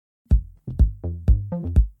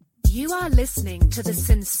You are listening to the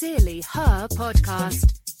Sincerely Her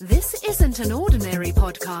podcast. This isn't an ordinary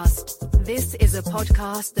podcast. This is a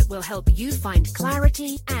podcast that will help you find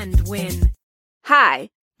clarity and win. Hi,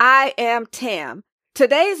 I am Tam.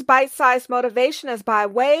 Today's bite-sized motivation is by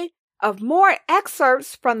way of more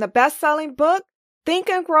excerpts from the best-selling book, Think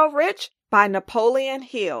and Grow Rich by Napoleon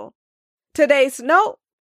Hill. Today's note,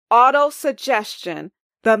 auto-suggestion,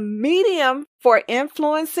 the medium for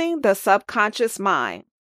influencing the subconscious mind.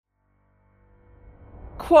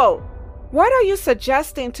 Quote, what are you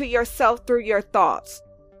suggesting to yourself through your thoughts?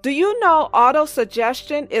 Do you know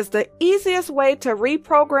auto-suggestion is the easiest way to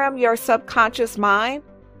reprogram your subconscious mind?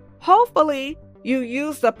 Hopefully, you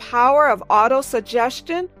use the power of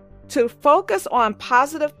auto-suggestion to focus on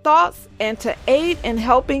positive thoughts and to aid in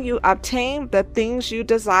helping you obtain the things you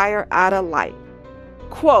desire out of life.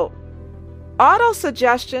 Quote,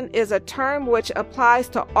 auto-suggestion is a term which applies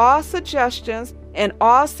to all suggestions and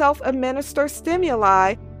all self-administered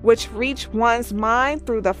stimuli which reach one's mind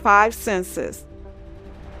through the five senses.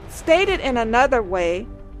 Stated in another way,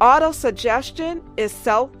 auto-suggestion is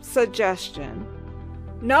self-suggestion.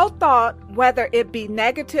 No thought, whether it be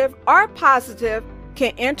negative or positive,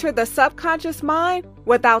 can enter the subconscious mind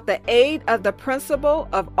without the aid of the principle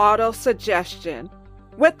of auto-suggestion,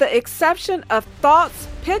 with the exception of thoughts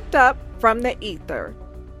picked up from the ether.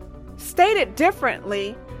 Stated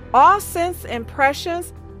differently, all sense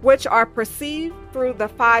impressions which are perceived through the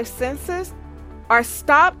five senses are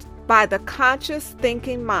stopped by the conscious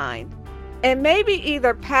thinking mind and may be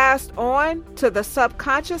either passed on to the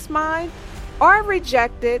subconscious mind or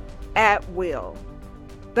rejected at will.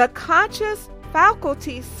 The conscious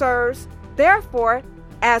faculty serves, therefore,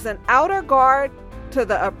 as an outer guard to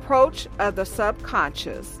the approach of the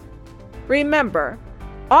subconscious. Remember,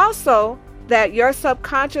 also, that your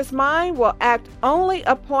subconscious mind will act only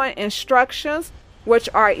upon instructions which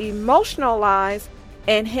are emotionalized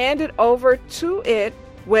and handed over to it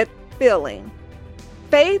with feeling.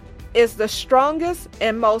 Faith is the strongest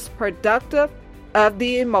and most productive of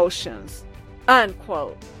the emotions.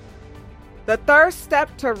 Unquote. The third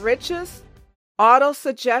step to riches,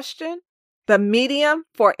 auto-suggestion, the medium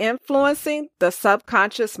for influencing the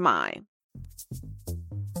subconscious mind.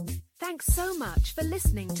 Thanks so much for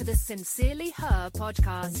listening to the Sincerely Her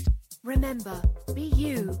podcast. Remember, be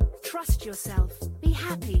you, trust yourself, be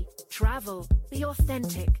happy, travel, be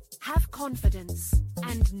authentic, have confidence,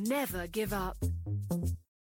 and never give up.